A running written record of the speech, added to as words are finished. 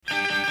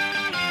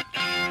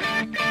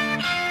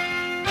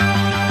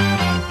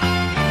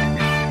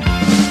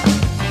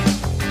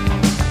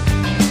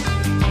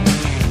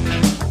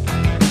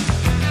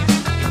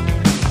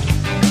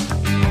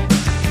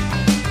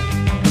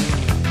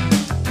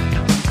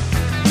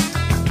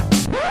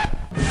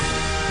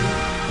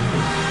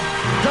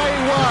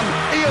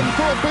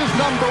Europe is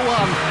number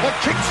one. A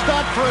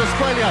kickstart for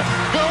Australia.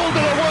 Gold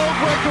and a world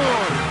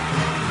record.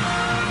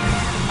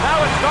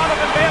 Now it's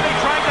Donovan Bailey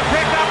trying to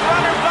pick up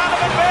runners.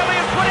 Donovan Bailey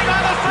is putting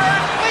on a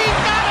third. He's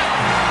got it!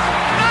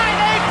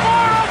 9.84,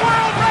 a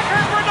world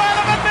record for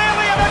Donovan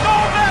Bailey and a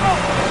gold medal!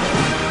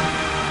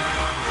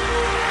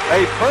 A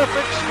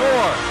perfect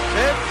score.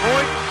 10.0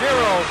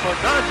 for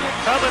Nadia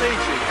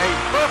Comaneci. A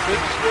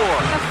perfect score.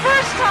 The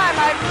first time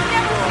I've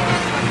never seen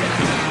it like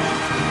this.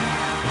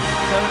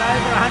 So in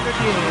over 100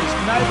 years,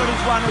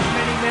 nobody's won as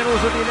many medals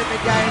at the Olympic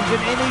Games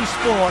in any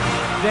sport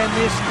than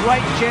this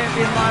great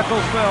champion, Michael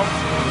Phelps.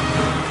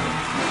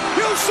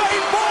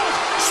 Usain Bolt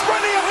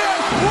sprinting ahead,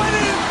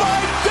 winning by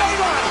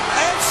daylight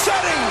and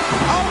setting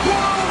a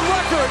world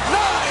record,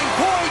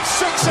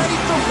 9.68.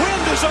 The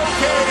wind is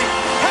okay.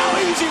 How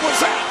easy was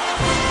that?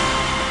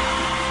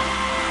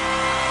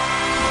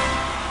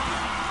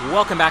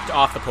 Welcome back to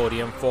Off the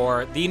Podium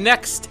for the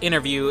next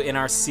interview in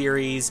our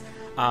series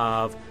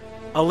of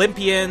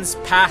Olympians,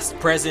 past,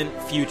 present,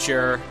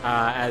 future,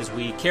 as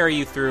we carry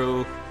you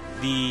through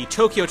the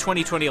Tokyo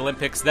 2020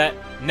 Olympics that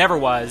never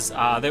was,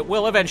 that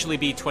will eventually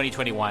be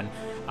 2021.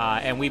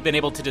 And we've been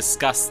able to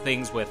discuss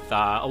things with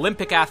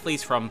Olympic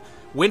athletes from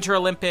Winter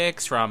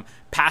Olympics, from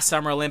past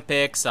Summer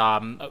Olympics,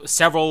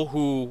 several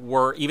who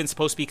were even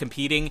supposed to be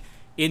competing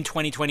in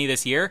 2020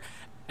 this year.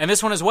 And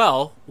this one as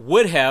well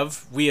would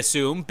have, we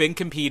assume, been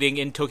competing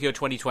in Tokyo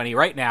 2020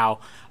 right now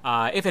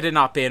if it had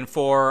not been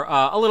for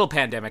a little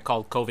pandemic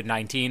called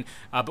COVID-19.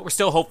 But we're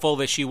still hopeful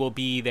that she will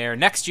be there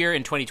next year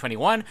in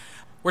 2021.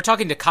 We're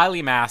talking to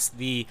Kylie Masse,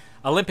 the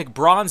Olympic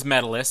bronze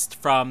medalist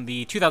from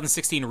the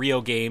 2016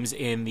 Rio Games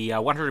in the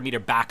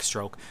 100-meter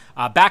backstroke.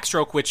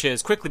 Backstroke, which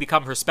has quickly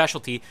become her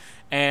specialty.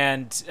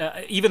 And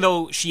even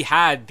though she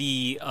had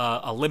the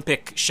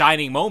Olympic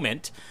shining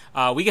moment,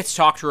 we get to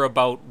talk to her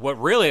about what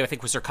really I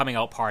think was her coming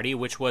out party,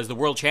 which was the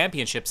World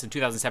Championships in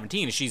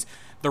 2017. She's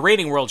the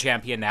reigning world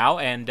champion now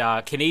and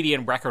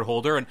Canadian record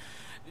holder. And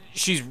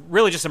she's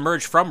really just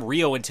emerged from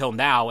Rio until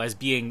now as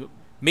being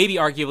maybe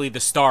arguably the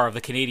star of the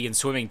Canadian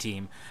swimming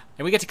team.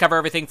 And we get to cover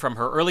everything from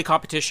her early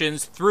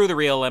competitions through the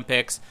Rio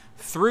Olympics,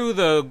 through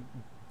the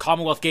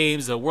Commonwealth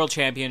Games, the World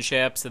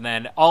Championships, and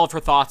then all of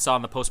her thoughts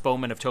on the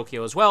postponement of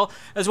Tokyo as well.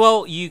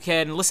 You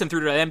can listen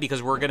through to them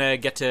because we're going to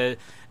get to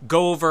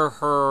go over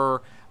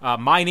her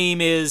My Name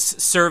Is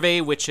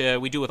survey, which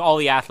we do with all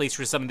the athletes,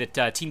 which is something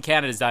that Team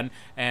Canada's done,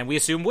 and we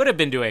assume would have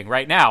been doing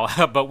right now,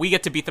 but we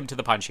get to beat them to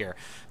the punch here.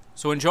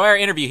 So enjoy our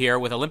interview here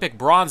with Olympic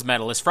bronze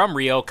medalist from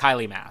Rio,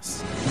 Kylie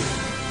Masse.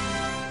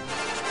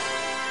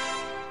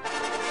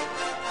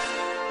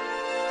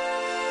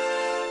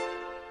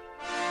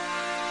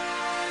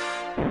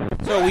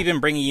 So we've been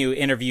bringing you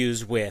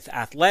interviews with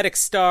athletic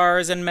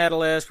stars and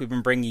medalists. We've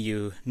been bringing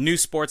you new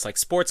sports like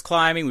sports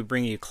climbing. We're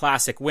bringing you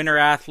classic winter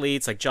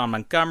athletes like John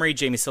Montgomery,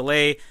 Jamie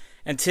Soleil.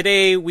 And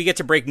today we get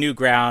to break new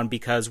ground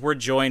because we're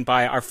joined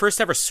by our first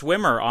ever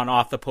swimmer on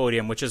Off the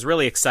Podium, which is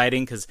really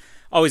exciting because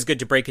always good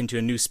to break into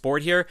a new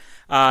sport here.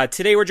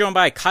 Today we're joined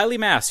by Kylie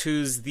Masse,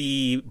 who's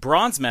the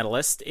bronze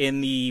medalist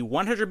in the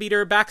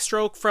 100-meter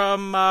backstroke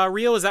from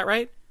Rio. Is that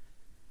right?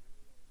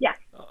 Yes.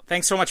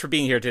 Thanks so much for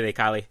being here today,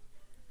 Kylie.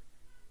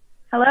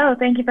 Hello,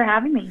 thank you for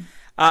having me.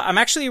 I'm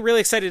actually really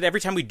excited every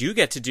time we do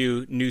get to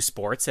do new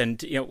sports.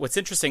 And what's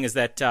interesting is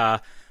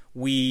that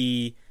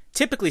we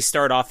typically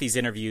start off these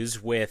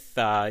interviews with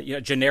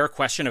a generic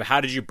question of how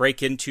did you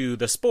break into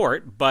the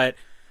sport? But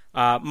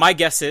my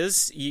guess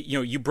is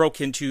you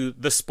broke into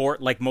the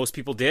sport like most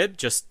people did,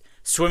 just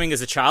swimming as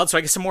a child. So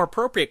I guess a more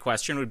appropriate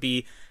question would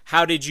be,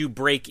 how did you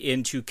break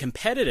into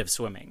competitive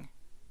swimming?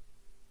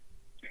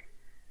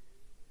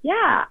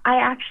 Yeah, I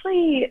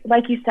actually,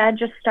 like you said,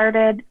 just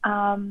started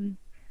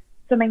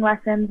swimming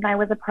lessons, and I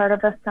was a part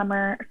of a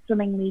summer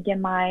swimming league in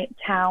my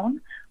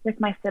town with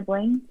my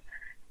siblings.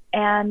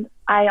 And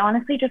I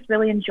honestly just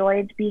really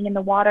enjoyed being in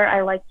the water.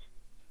 I liked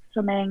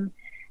swimming.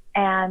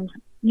 And,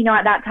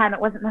 at that time,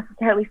 it wasn't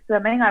necessarily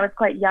swimming. I was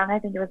quite young. I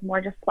think it was more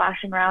just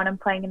splashing around and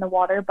playing in the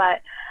water. But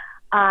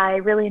I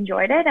really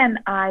enjoyed it, and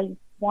I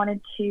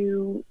wanted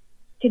to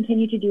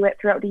continue to do it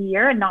throughout the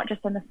year and not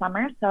just in the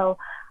summer. So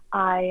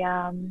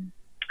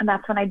and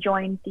that's when I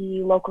joined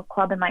the local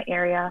club in my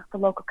area, the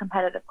local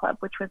competitive club,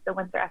 which was the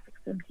Windsor Essex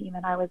swim team.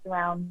 And I was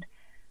around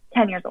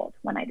 10 years old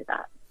when I did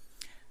that.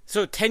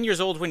 So 10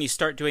 years old when you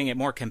start doing it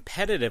more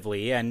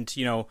competitively. And,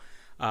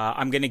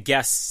 I'm going to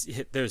guess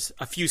there's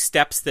a few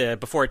steps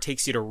before it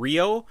takes you to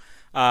Rio.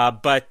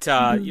 But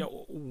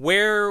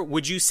where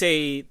would you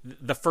say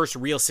the first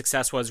real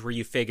success was where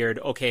you figured,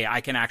 okay,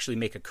 I can actually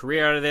make a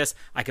career out of this.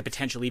 I could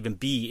potentially even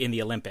be in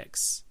the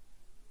Olympics?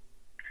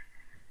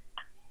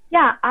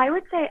 Yeah, I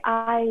would say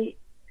I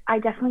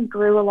definitely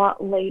grew a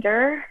lot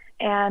later,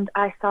 and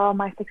I saw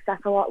my success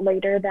a lot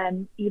later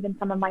than even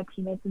some of my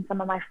teammates and some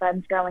of my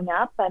friends growing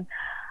up. And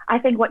I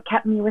think what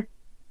kept me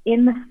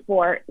in the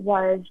sport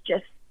was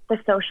just the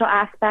social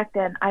aspect,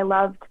 and I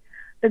loved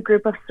the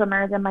group of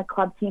swimmers in my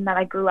club team that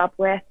I grew up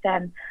with,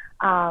 and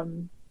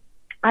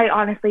I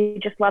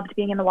honestly just loved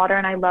being in the water,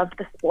 and I loved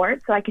the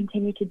sport, so I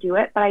continued to do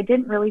it. But I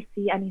didn't really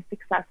see any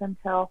success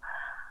until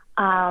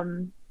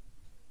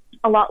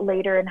a lot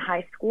later in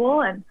high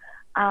school. And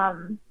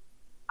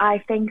I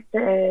think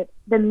the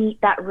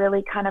meet that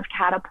really kind of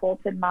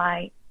catapulted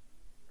my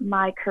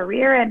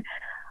career and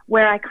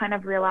where I kind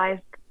of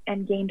realized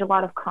and gained a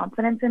lot of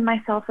confidence in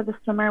myself as a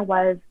swimmer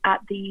was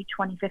at the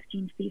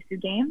 2015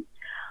 FISU Games,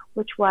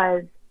 which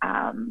was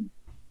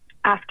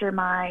after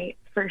my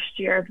first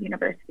year of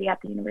university at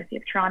the University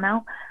of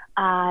Toronto.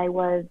 I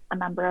was a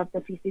member of the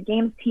FISU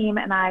Games team,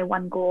 and I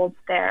won gold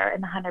there in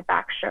the 100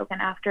 backstroke.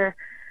 And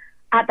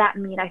at that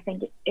meet, I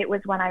think it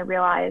was when I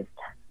realized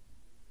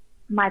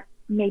my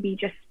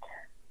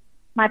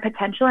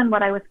potential and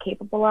what I was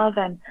capable of.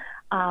 And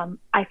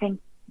I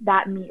think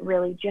that meet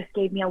really just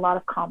gave me a lot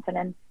of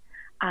confidence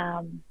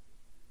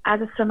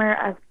as a swimmer,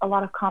 as a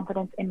lot of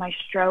confidence in my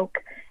stroke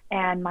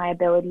and my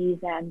abilities.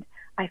 And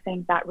I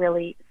think that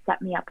really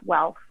set me up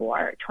well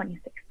for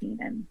 2016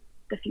 and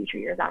the future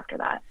years after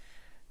that.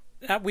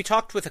 We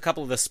talked with a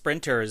couple of the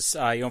sprinters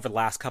over the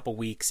last couple of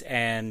weeks,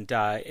 and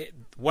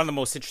one of the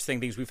most interesting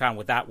things we found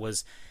with that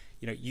was,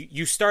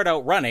 you start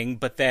out running,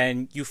 but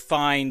then you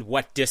find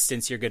what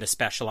distance you're going to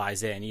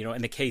specialize in.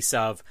 In the case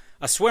of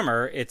a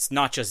swimmer, it's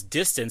not just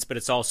distance, but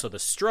it's also the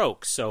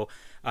stroke. So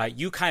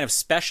you kind of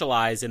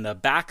specialize in the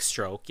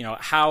backstroke.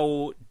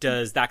 How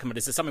does that come?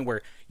 Is it something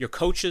where your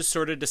coaches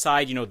sort of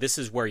decide, this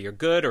is where you're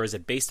good, or is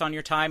it based on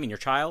your time and your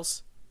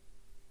trials?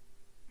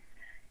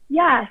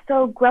 Yeah,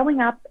 so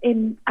growing up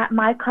at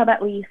my club,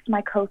 at least,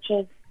 my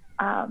coaches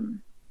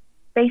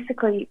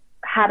basically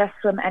had us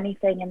swim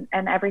anything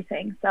and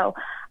everything. So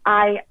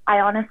I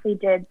honestly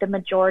did the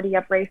majority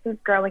of races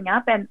growing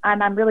up, and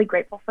I'm really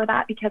grateful for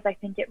that, because I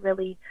think it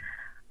really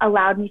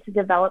allowed me to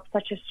develop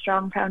such a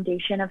strong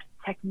foundation of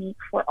technique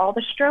for all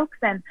the strokes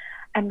and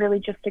really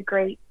just a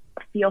great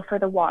feel for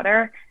the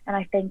water. And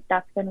I think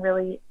that's been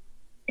really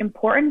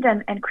important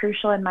and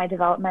crucial in my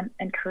development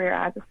and career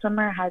as a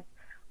swimmer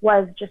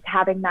was just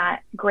having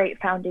that great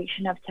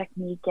foundation of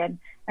technique and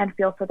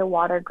feel for the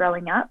water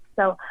growing up.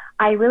 So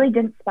I really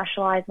didn't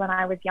specialize when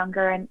I was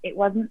younger, and it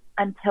wasn't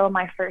until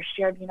my first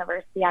year of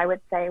university, I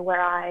would say,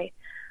 where I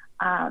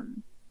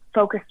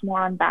focused more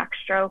on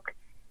backstroke.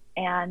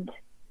 And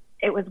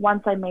it was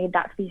once I made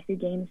that FISU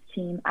Games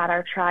team at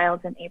our trials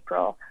in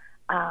April,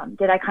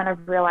 did I kind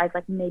of realize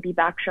like maybe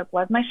backstroke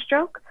was my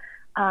stroke.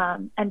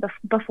 And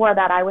before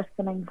that, I was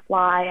swimming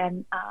fly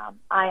and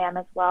IM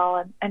as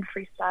well, and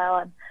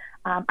freestyle. And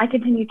I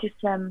continued to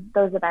swim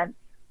those events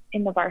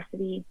in the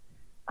varsity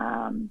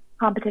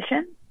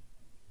competition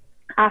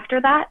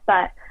after that,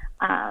 but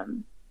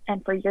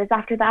and for years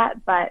after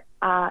that. But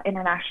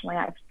internationally,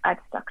 I've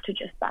stuck to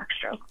just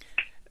backstroke.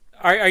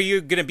 Are you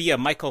going to be a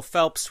Michael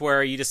Phelps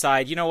where you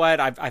decide, you know what,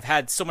 I've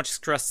had so much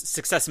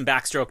success in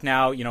backstroke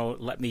now,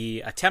 let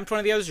me attempt one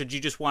of the others, or do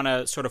you just want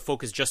to sort of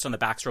focus just on the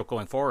backstroke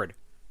going forward?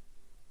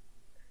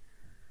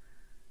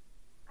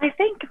 I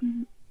think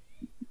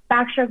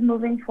backstroke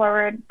moving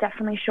forward,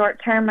 definitely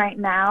short term right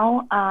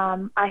now.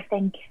 I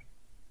think,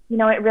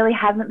 it really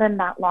hasn't been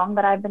that long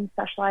that I've been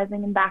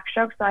specializing in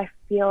backstroke, so I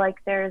feel like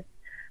there's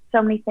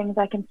so many things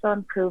I can still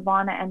improve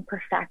on and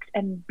perfect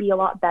and be a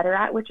lot better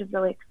at, which is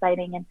really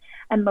exciting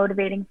and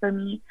motivating for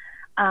me.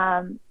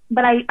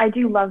 But I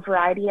do love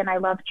variety, and I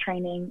love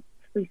training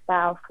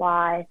freestyle,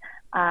 fly.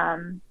 I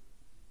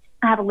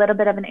have a little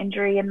bit of an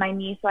injury in my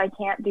knee, so I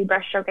can't do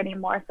breaststroke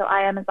anymore. So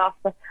IM is off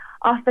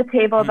the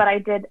table, but I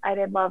did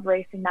love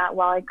racing that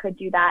while I could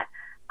do that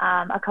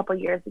a couple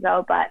years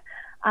ago. But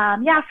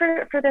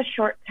for the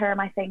short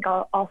term, I think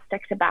I'll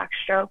stick to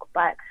backstroke,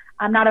 but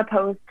I'm not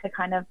opposed to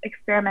kind of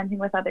experimenting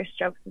with other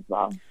strokes as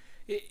well.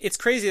 It's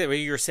crazy that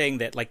you were saying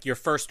that like your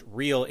first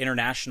real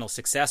international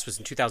success was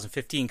in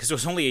 2015, because it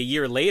was only a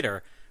year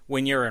later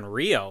when you're in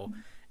Rio.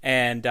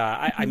 And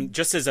I'm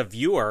just as a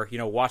viewer,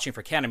 watching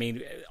for Canada, I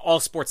mean, all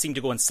sports seem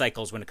to go in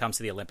cycles when it comes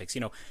to the Olympics.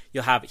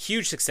 You'll have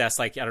huge success.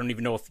 Like, I don't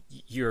even know if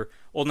you're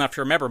old enough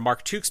to remember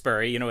Mark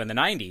Tewksbury, in the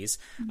 90s.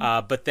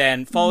 But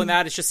then following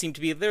that, it just seemed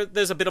to be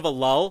there's a bit of a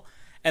lull.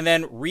 And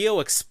then Rio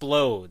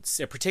explodes,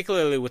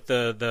 particularly with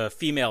the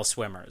female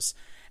swimmers.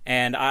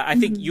 And I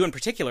think you in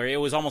particular, it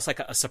was almost like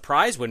a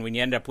surprise when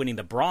you ended up winning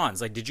the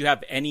bronze. Like, did you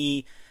have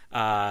any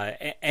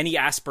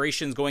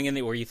aspirations going in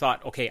there where you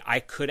thought, okay, I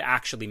could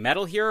actually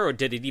medal here, or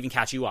did it even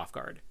catch you off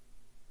guard?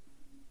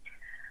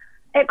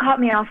 It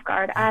caught me off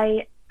guard.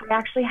 I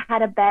actually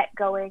had a bet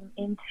going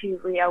into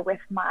Rio with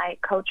my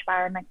coach,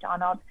 Byron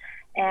McDonald,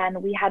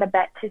 and we had a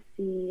bet to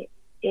see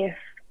if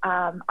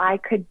I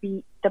could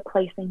beat the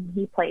placing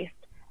he placed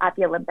at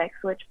the Olympics,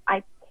 which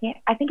I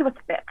think it was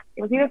fifth.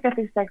 It was either fifth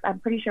or sixth. I'm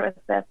pretty sure it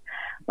was fifth.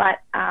 But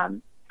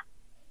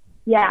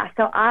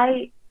so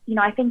I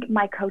think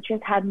my coaches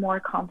had more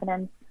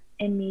confidence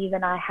in me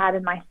than I had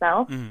in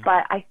myself,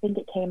 but I think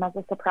it came as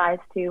a surprise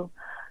to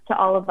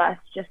all of us,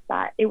 just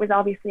that it was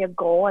obviously a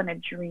goal and a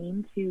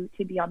dream to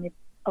be on the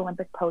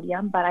Olympic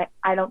podium, but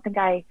I don't think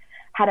I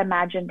had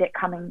imagined it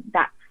coming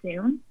that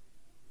soon.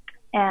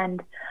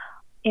 And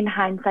in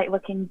hindsight,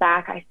 looking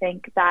back, I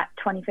think that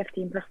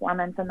 2015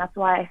 performance, and that's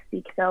why I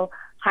speak so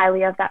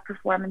highly of that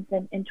performance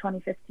in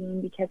 2015,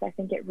 because I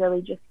think it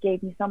really just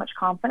gave me so much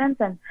confidence.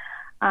 And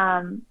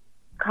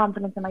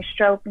confidence in my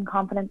stroke and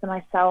confidence in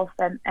myself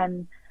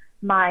and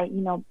my,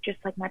 just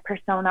like my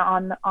persona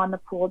on the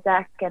pool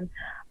deck. And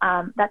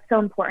that's so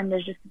important,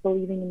 is just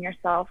believing in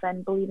yourself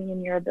and believing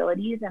in your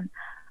abilities.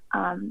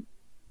 And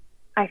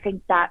I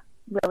think that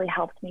really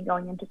helped me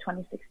going into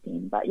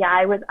 2016. But yeah,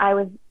 I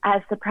was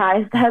as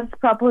surprised as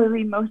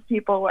probably most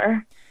people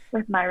were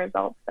with my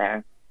results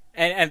there.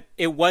 And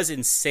it was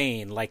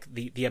insane, like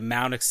the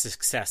amount of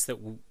success that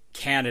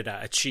Canada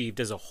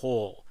achieved as a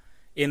whole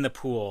in the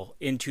pool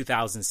in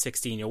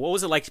 2016. What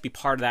was it like to be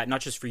part of that,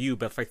 not just for you,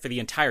 but for the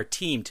entire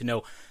team, to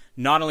know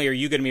not only are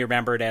you going to be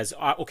remembered as,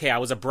 okay, I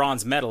was a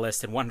bronze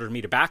medalist in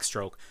 100-meter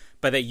backstroke,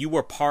 but that you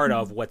were part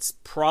of what's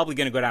probably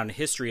going to go down in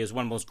history as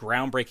one of the most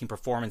groundbreaking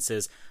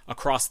performances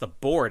across the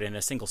board in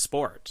a single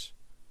sport.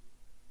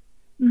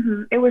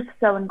 Mm-hmm. It was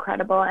so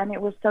incredible, and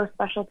it was so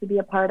special to be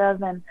a part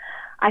of. And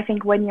I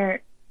think when you're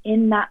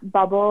in that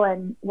bubble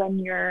and when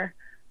you're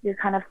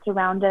kind of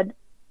surrounded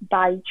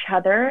by each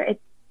other,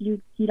 you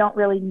don't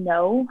really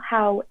know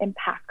how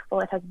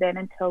impactful it has been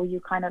until you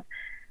kind of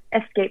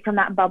escape from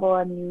that bubble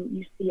and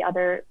you see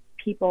other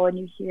people and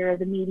you hear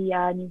the media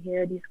and you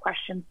hear these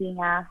questions being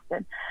asked.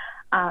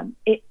 And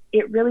it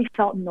really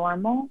felt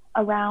normal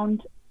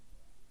around,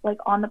 like,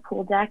 on the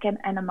pool deck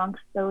and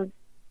amongst those,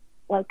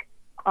 like,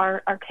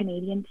 our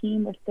Canadian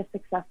team with the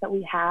success that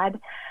we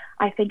had.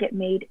 I think it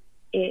made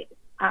it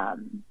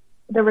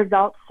the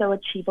results so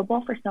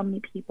achievable for so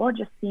many people,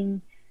 just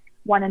seeing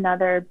one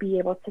another be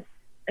able to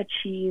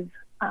achieve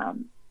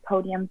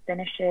podium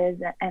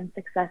finishes and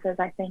successes.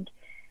 I think,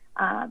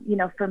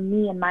 for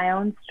me and my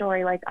own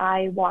story, like,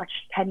 I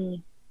watched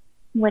Penny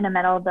win a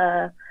medal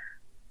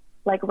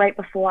right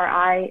before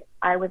I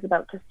was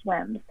about to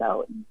swim.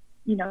 So,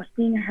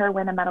 seeing her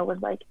win a medal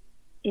was, like,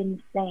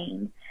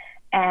 insane.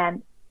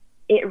 And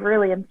it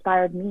really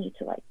inspired me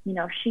to, like,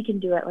 if she can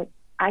do it, like,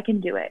 I can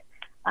do it,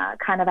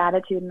 kind of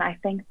attitude. And I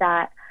think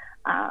that,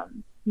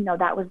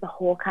 that was the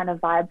whole kind of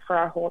vibe for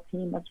our whole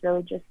team, was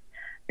really just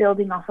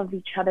building off of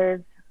each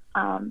other's,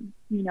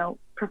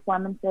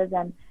 performances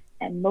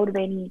and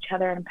motivating each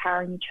other and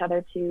empowering each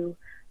other to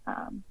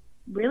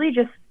really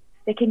just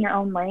stick in your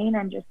own lane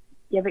and just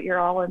give it your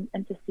all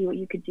and to see what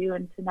you could do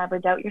and to never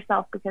doubt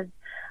yourself, because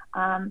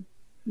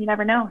you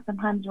never know.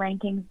 Sometimes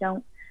rankings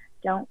don't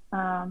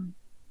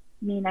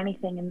mean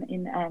anything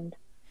in the end.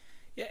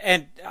 Yeah,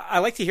 and I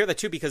like to hear that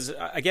too, because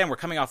again, we're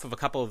coming off of a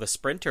couple of the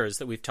sprinters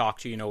that we've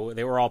talked to.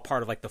 They were all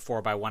part of, like, the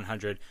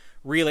 4x100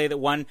 relay that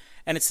won,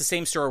 and it's the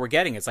same story we're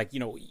getting. It's like,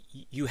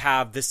 you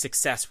have this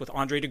success with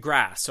Andre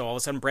DeGrasse, so all of a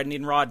sudden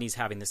Brendan Rodney's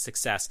having this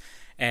success,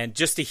 and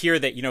just to hear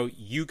that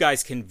you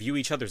guys can view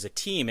each other as a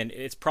team, and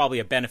it's probably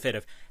a benefit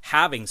of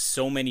having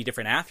so many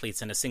different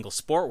athletes in a single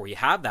sport where you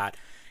have that.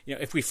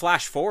 If we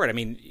flash forward, I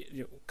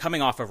mean,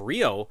 coming off of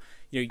Rio,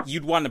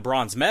 you'd won the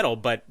bronze medal,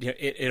 but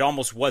it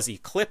almost was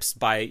eclipsed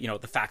by,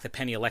 the fact that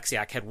Penny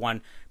Oleksiak had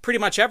won pretty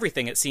much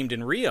everything, it seemed,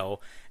 in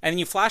Rio. And then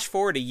you flash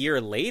forward a year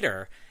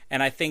later,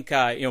 and I think,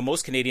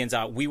 most Canadians,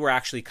 we were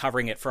actually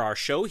covering it for our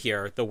show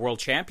here, the World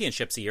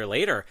Championships, a year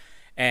later.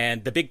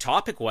 And the big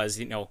topic was,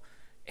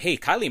 hey,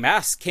 Kylie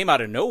Masse came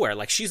out of nowhere.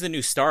 Like, she's the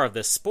new star of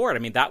this sport. I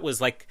mean, that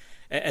was, like,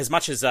 as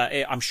much as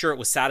I'm sure it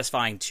was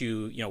satisfying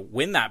to,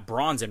 win that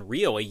bronze in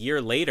Rio a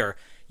year later,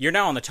 you're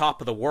now on the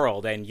top of the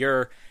world, and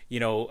you're,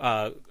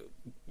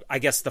 I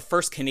guess the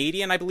first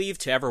Canadian, I believe,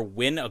 to ever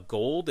win a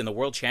gold in the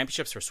World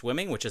Championships for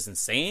swimming, which is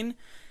insane.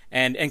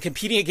 And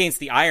competing against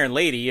the Iron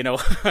Lady,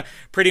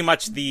 pretty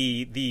much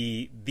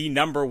the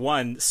number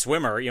one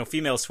swimmer,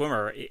 female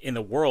swimmer in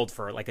the world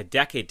for like a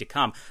decade to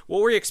come.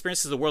 What were your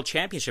experiences of the World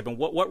Championship, and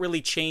what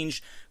really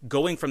changed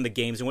going from the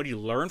games, and what did you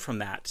learn from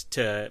that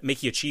to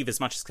make you achieve as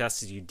much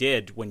success as you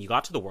did when you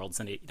got to the Worlds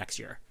next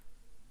year?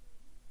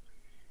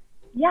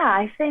 Yeah,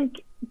 I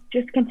think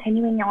just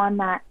continuing on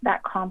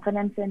that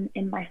confidence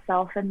in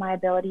myself and my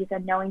abilities,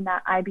 and knowing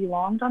that I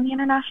belonged on the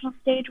international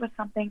stage was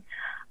something,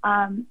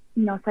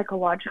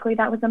 psychologically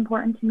that was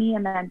important to me.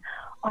 And then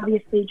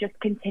obviously just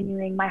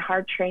continuing my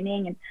hard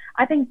training. And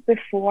I think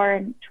before,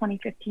 in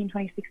 2015,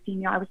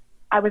 2016,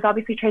 I was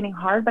obviously training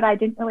hard, but I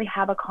didn't really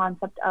have a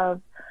concept of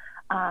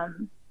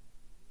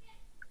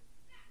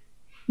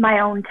my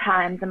own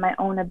times and my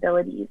own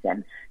abilities.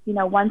 And,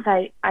 once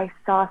I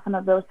saw some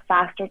of those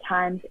faster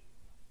times,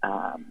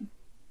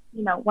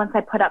 once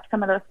I put up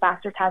some of those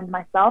faster times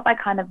myself, I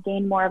kind of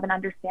gained more of an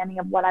understanding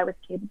of what I was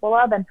capable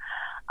of, and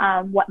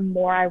what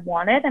more I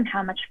wanted and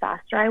how much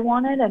faster I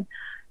wanted. And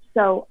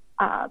so,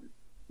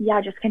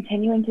 just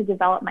continuing to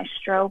develop my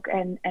stroke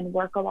and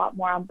work a lot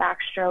more on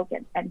backstroke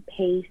and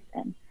pace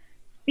and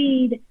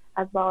speed,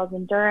 as well as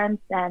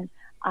endurance. And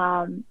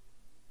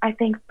I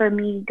think for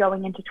me,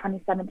 going into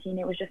 2017,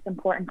 it was just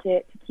important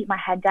to keep my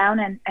head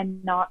down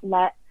and not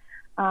let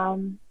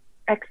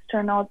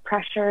external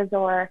pressures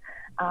or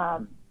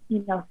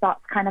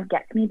thoughts kind of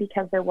get to me,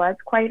 because there was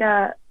quite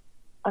a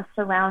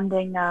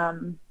surrounding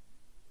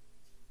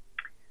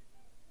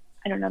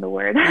I don't know the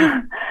word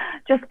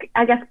just,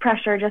 I guess,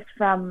 pressure just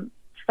from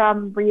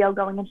Rio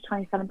going into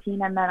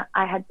 2017. And then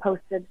I had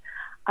posted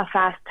a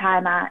fast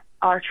time at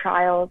our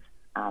trials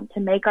to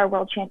make our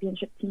world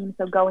championship team.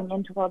 So going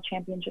into world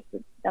championships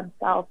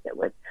themselves, it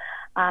was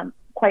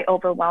quite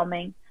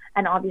overwhelming.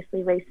 And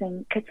obviously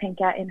racing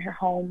Katinka in her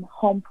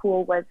home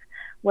pool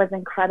was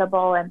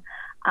incredible. And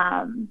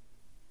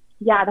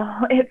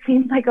it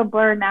seems like a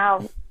blur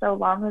now, so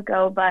long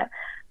ago, but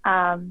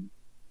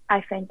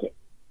I think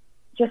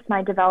just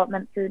my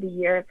development through the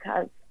years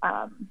has,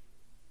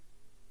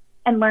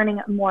 and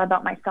learning more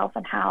about myself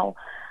and how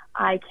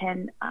I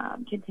can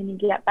continue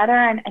to get better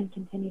and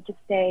continue to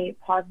stay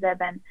positive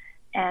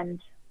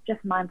and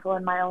just mindful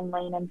in my own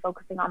lane and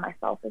focusing on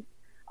myself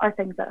are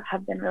things that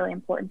have been really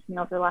important to me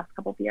over the last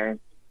couple of years.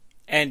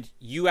 And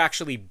you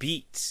actually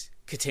beat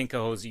Katinka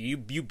Hoser.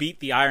 You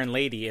beat the Iron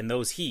Lady in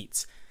those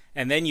heats.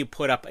 And then you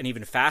put up an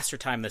even faster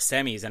time in the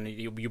semis, and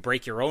you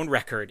break your own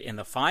record in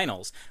the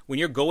finals. When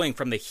you're going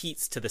from the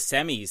heats to the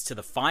semis to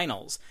the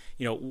finals,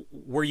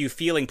 were you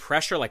feeling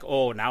pressure like,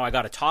 oh, now I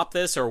got to top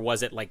this? Or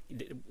was it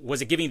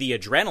giving the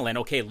adrenaline,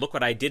 okay, look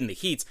what I did in the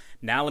heats,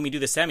 now let me do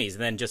the semis,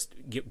 and then just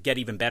get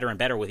even better and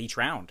better with each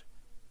round?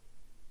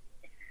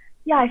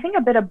 Yeah, I think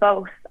a bit of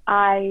both.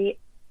 I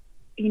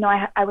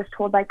was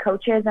told by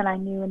coaches, and I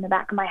knew in the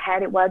back of my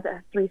head it was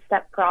a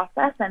 3-step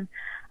process, and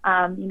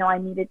I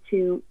needed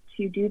to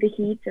do the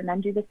heats and then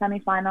do the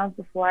semifinals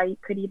before I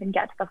could even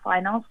get to the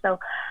finals. So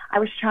I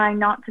was trying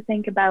not to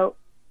think about,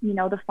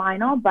 the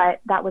final,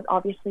 but that was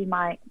obviously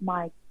my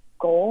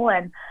goal.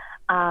 And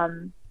I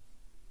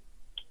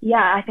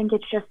think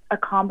it's just a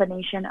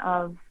combination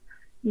of,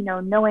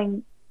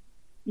 knowing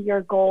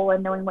your goal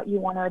and knowing what you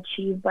want to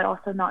achieve, but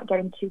also not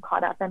getting too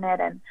caught up in it,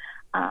 and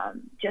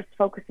just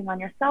focusing on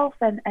yourself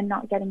and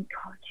not getting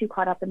too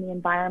caught up in the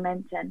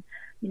environment and,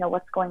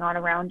 what's going on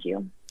around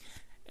you.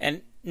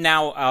 And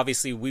now,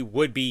 obviously, we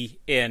would be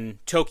in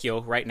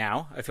Tokyo right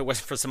now if it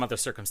wasn't for some other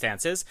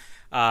circumstances.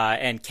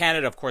 And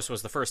Canada, of course,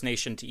 was the first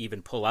nation to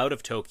even pull out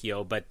of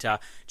Tokyo. But do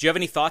you have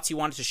any thoughts you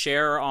wanted to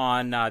share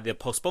on the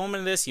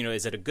postponement of this?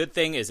 Is it a good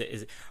thing?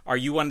 Are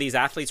you one of these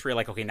athletes where you're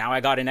like, okay, now I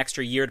got an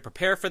extra year to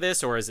prepare for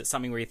this? Or is it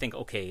something where you think,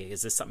 okay,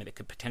 is this something that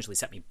could potentially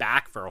set me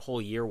back for a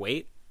whole year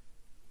wait?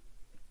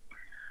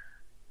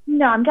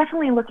 No, I'm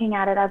definitely looking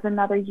at it as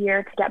another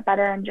year to get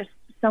better and just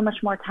so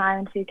much more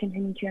time to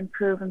continue to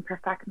improve and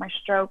perfect my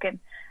stroke and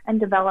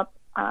develop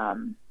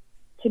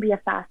to be a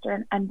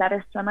faster and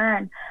better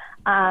swimmer.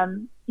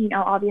 And,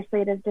 obviously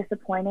it is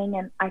disappointing.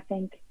 And I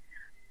think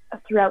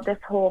throughout this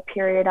whole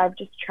period, I've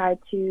just tried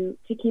to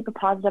keep a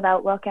positive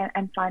outlook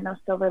and find those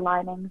silver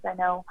linings. I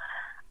know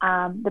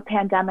the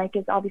pandemic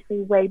is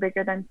obviously way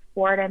bigger than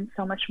sport and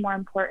so much more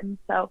important.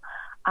 So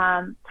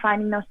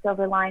finding those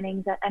silver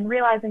linings and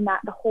realizing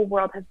that the whole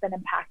world has been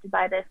impacted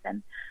by this.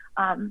 And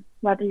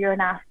whether you're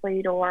an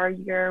athlete or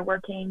you're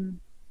working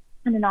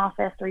in an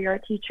office or you're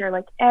a teacher,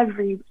 like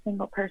every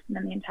single person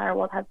in the entire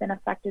world has been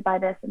affected by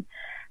this and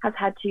has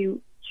had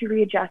to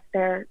readjust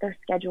their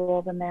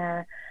schedules and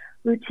their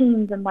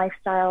routines and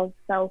lifestyles.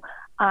 So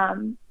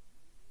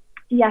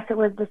yes, it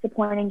was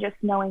disappointing just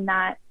knowing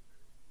that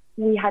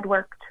we had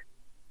worked,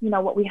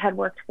 what we had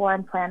worked for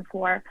and planned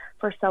for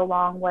so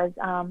long was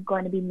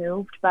going to be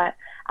moved. But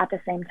at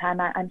the same time,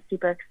 I'm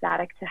super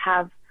ecstatic to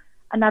have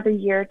another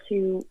year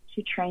to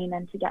train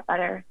and to get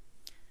better.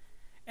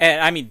 And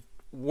I mean,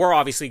 we're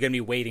obviously going to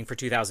be waiting for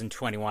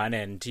 2021,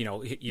 and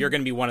you're going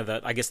to be one of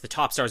the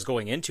top stars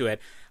going into it.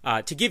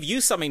 To give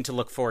you something to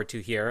look forward to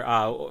here,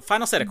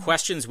 final set of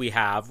questions we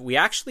have. We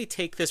actually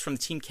take this from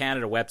the Team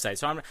Canada website,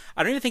 so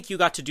I don't even think you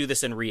got to do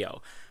this in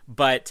Rio,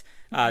 but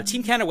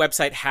Team Canada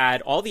website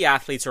had all the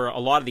athletes, or a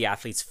lot of the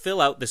athletes,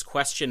 fill out this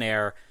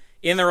questionnaire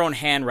in their own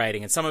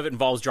handwriting, and some of it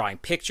involves drawing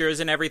pictures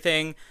and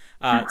everything.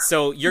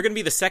 So you're going to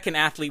be the second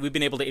athlete we've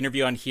been able to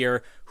interview on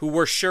here who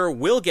we're sure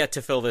will get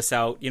to fill this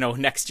out,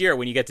 next year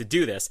when you get to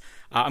do this.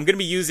 I'm going to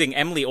be using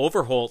Emily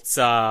Overholt's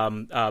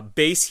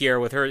base here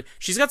with her.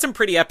 She's got some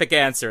pretty epic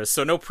answers,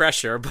 so no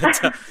pressure.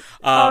 But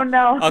oh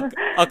no,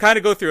 I'll kind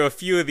of go through a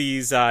few of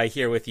these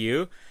here with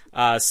you.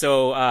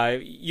 So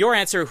your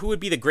answer: who would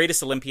be the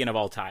greatest Olympian of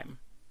all time?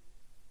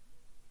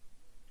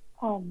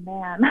 Oh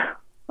man.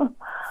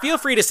 Feel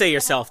free to say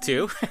yourself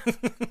too.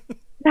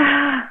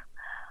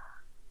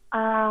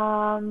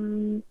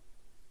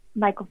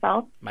 Michael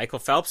Phelps. Michael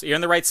Phelps. You're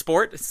in the right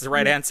sport. This is the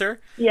right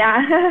answer.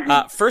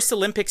 Yeah. First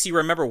Olympics you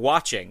remember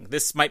watching.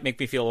 This might make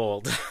me feel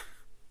old.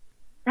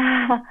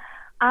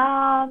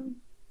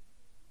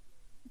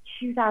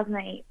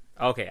 2008.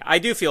 Okay, I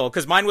do feel,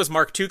 because mine was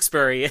Mark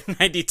Tewksbury in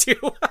 92.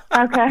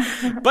 Okay.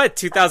 But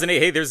 2008,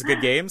 hey, there's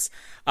good games.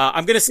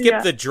 I'm going to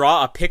skip the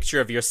draw a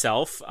picture of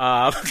yourself,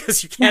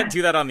 because you can't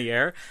do that on the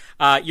air.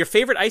 Your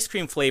favorite ice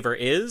cream flavor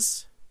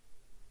is?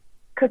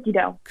 Cookie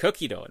dough.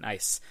 Cookie dough,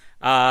 nice.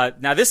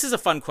 Now, this is a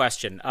fun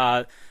question.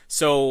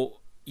 So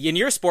in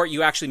your sport,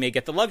 you actually may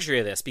get the luxury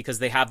of this because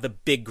they have the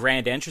big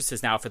grand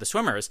entrances now for the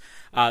swimmers.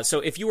 So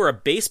if you were a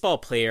baseball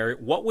player,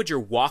 what would your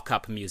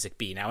walk-up music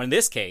be? Now, in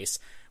this case,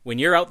 when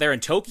you're out there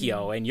in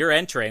Tokyo and you're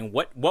entering,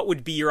 what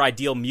would be your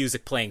ideal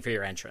music playing for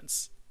your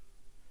entrance?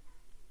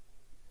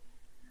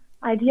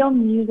 Ideal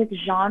music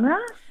genre?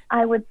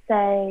 I would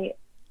say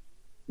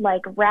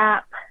like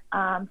rap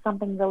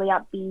something really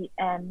upbeat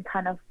and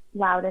kind of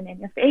loud and in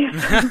your face.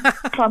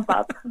 Pump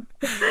up.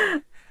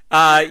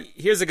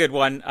 Here's a good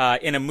one.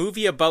 In a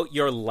movie about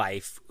your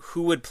life,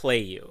 who would play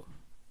you?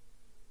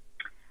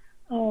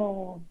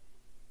 Oh.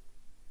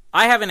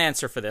 I have an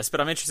answer for this,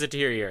 but I'm interested to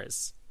hear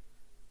yours.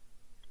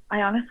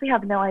 I honestly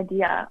have no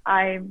idea.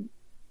 I'm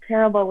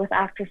terrible with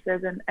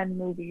actresses and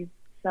movies,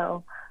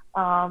 so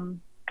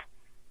I'm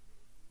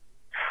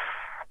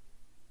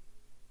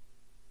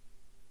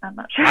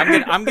not sure.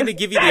 I'm going to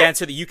give you the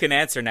answer that you can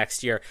answer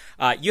next year.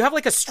 You have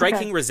like a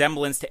striking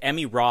resemblance to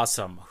Emmy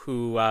Rossum,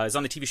 who is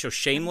on the TV show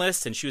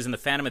Shameless, and she was in the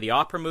Phantom of the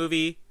Opera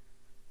movie.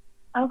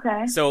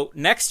 Okay. So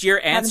next year,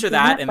 answer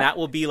that, and that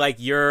will be like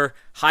your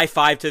high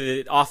five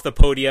to off the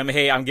podium.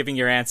 Hey, I'm giving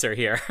your answer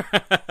here.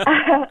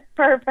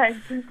 Perfect.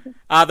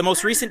 The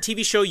most recent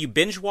TV show you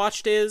binge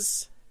watched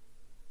is?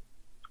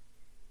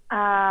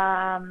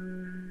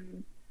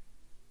 Selling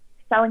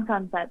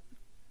Sunset.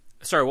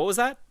 Sorry, what was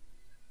that?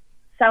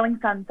 Selling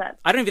Sunset.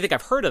 I don't even think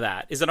I've heard of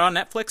that. Is it on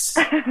Netflix?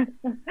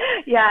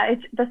 Yeah,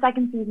 the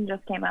second season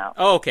just came out.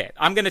 Oh, okay.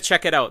 I'm going to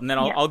check it out, and then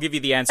I'll give you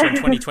the answer in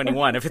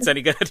 2021 if it's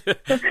any good.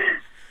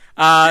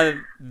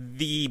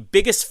 The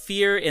biggest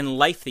fear in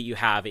life that you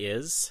have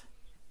is?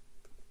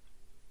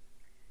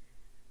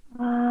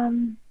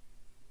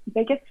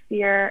 Biggest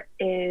fear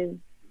is,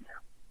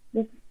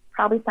 this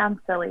probably sounds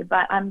silly,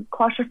 but I'm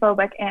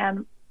claustrophobic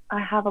and I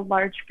have a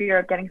large fear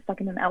of getting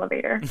stuck in an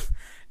elevator.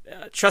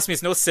 Trust me,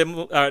 it's no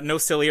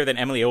sillier than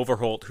Emily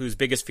Overholt, whose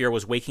biggest fear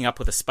was waking up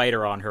with a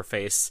spider on her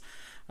face.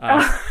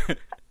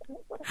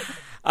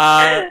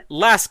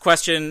 Last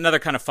question, another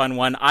kind of fun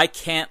one. I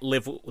can't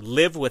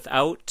live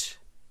without...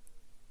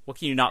 What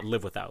can you not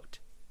live without?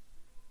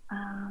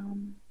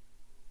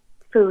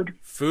 Food.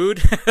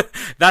 Food?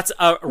 That's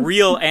a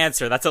real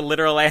answer. That's a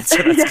literal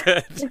answer. That's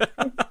good.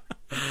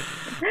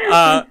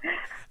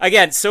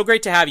 Again, so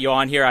great to have you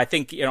on here. I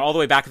think, all the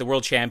way back at the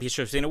World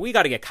Championships, we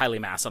got to get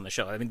Kylie Masse on the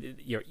show. I mean,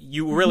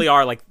 you really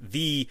are like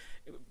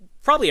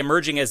probably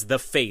emerging as the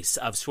face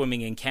of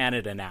swimming in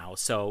Canada now.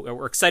 So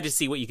we're excited to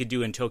see what you could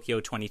do in Tokyo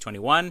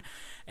 2021.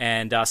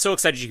 And so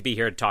excited you could be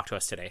here to talk to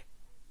us today.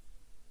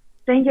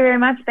 Thank you very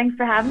much. Thanks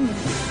for having me.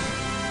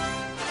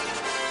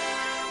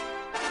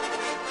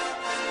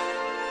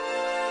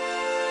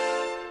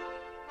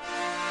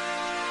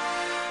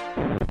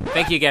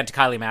 Thank you again to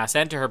Kylie Masse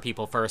and to her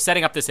people for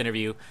setting up this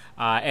interview.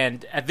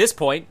 And at this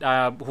point,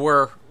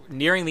 we're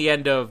nearing the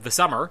end of the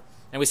summer.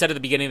 And we said at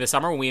the beginning of the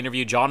summer when we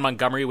interviewed John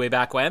Montgomery way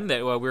back when that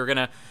we were going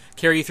to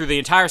carry you through the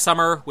entire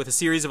summer with a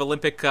series of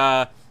Olympic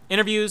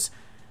interviews.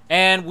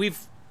 And we've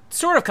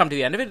sort of come to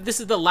the end of it.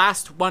 This is the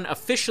last one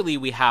officially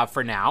we have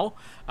for now.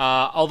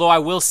 Although I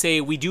will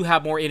say we do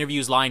have more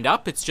interviews lined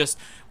up. It's just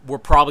we're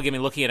probably going to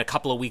be looking at a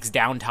couple of weeks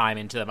downtime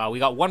into them. We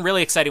got one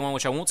really exciting one,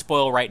 which I won't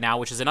spoil right now,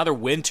 which is another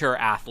winter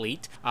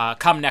athlete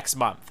come next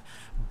month.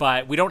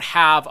 But we don't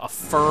have a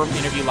firm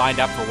interview lined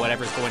up for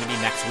whatever's going to be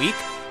next week,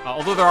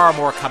 although there are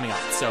more coming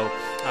up. So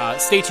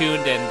stay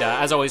tuned, and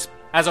as always,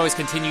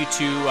 continue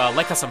to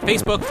like us on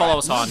Facebook, follow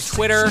us on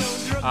Twitter.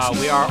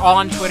 We are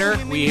on Twitter.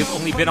 We've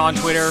only been on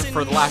Twitter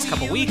for the last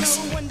couple weeks.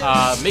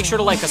 Make sure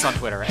to like us on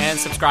Twitter and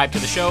subscribe to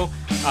the show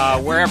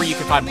wherever you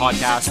can find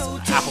podcasts,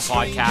 Apple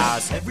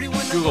Podcasts,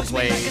 Google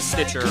Play,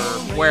 Stitcher,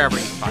 wherever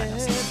you can find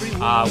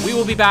us. We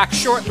will be back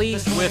shortly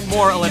with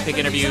more Olympic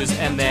interviews,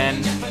 and then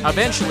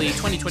eventually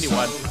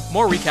 2021,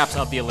 more recaps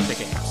of the Olympic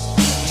Games.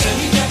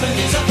 Turning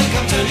Japanese, I think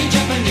I'm turning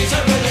Japanese,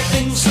 I really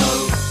think so.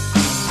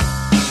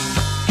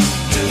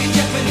 Turning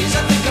Japanese,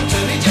 I think I'm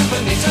turning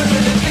Japanese, I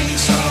really think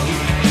so.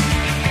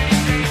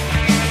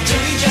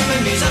 Turning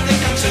Japanese, I think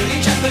I'm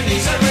turning Japanese.